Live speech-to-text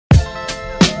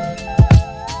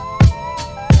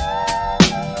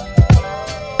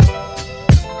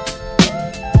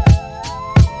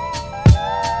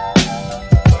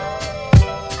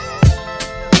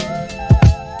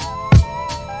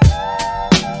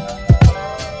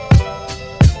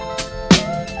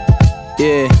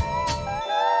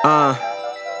Yeah.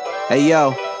 Hey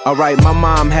yo. Alright, my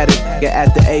mom had a nigga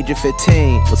at the age of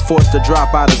 15. Was forced to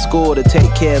drop out of school to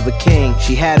take care of a king.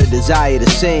 She had a desire to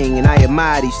sing, and I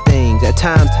admire these things. At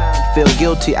times, feel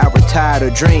guilty, I retired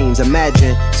her dreams.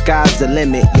 Imagine, sky's the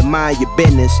limit, you mind your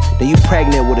business. Then you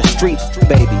pregnant with a street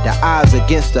baby. The odds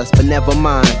against us, but never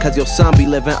mind, cause your son be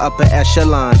living upper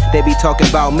echelon. They be talking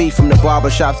about me from the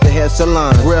barbershops to hair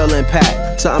salons. Real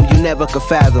impact, something you never could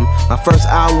fathom. My first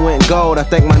album went gold, I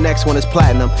think my next one is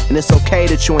platinum. And it's okay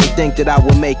that you ain't think that I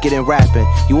would make it in rapping.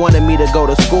 You wanted me to go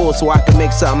to school so I could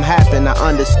make something happen. I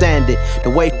understand it. The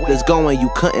way it's going, you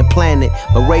couldn't plan it.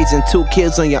 But raising 2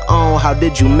 kids on your own, how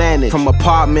did you manage? From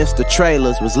apartments to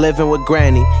trailers, was living with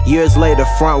granny. Years later,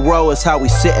 front row is how we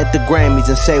sit at the Grammys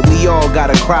and say we all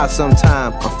gotta cry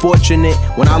sometime. Unfortunate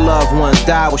when our loved ones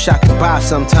die, wish I could buy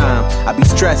sometime. I be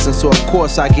stressing, so of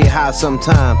course I get high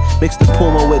sometime. Mix the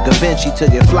Puma with Da Vinci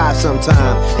till you fly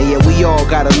sometime. And yeah, we all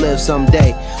gotta live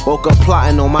someday. Woke up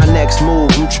plotting on my next move,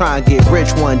 I'm trying to get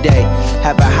rich one day.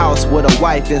 Have a house with a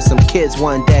wife and some kids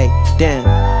one day. Damn,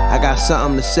 I got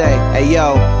something to say. Hey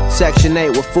yo, Section 8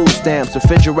 with food stamps,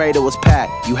 refrigerator was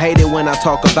packed. You hate it when I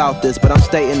talk about this, but I'm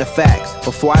stating the facts.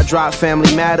 Before I dropped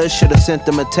Family Matters, should've sent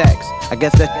them a text. I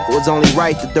guess that was only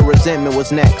right that the resentment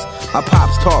was next. My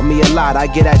pops taught me a lot, I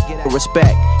get that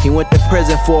respect. He went to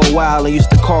prison for a while and used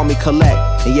to call me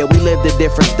Collect. And yeah, we lived in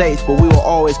different states, but we will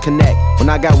always connect. When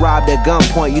I got robbed at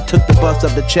gunpoint, you took the bus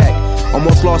up the check.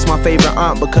 Almost lost my favorite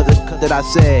aunt because of that I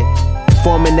said.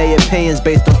 Forming their opinions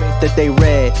based on that they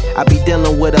read. I be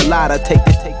dealing with a lot, I take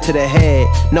to the head.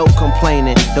 No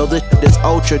complaining, though this is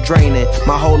ultra draining.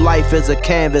 My whole life is a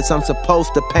canvas, I'm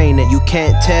supposed to paint it. You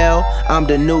can't tell, I'm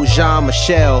the new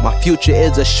Jean-Michel. My future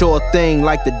is a sure thing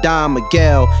like the Don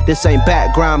Miguel. This ain't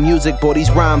background music, boy, these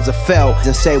rhymes are felt.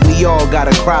 And say we all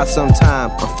gotta cry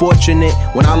sometime. Unfortunate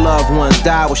when our loved ones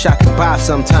die, wish I could buy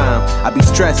sometime. I be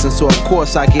stressing, so of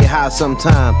course I get high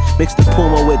sometime. Mix the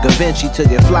Puma with Da Vinci till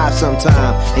you fly sometime.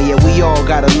 And yeah, we all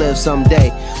gotta live someday.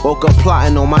 Woke up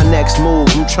plotting on my next move,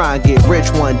 I'm trying to get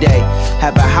rich one day.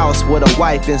 Have a house with a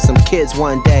wife and some kids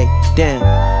one day. Damn,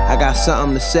 I got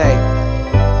something to say.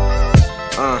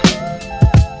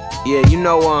 Yeah, you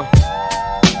know,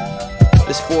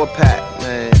 this 4-pack,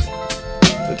 man.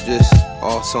 It's just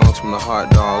all songs from the heart,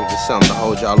 dog. Just something to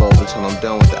hold y'all over till I'm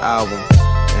done with the album.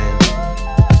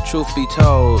 And truth be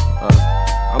told,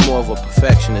 I'm more of a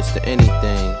perfectionist than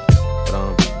anything.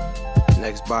 But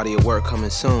next body of work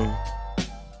coming soon,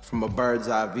 from a bird's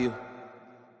eye view.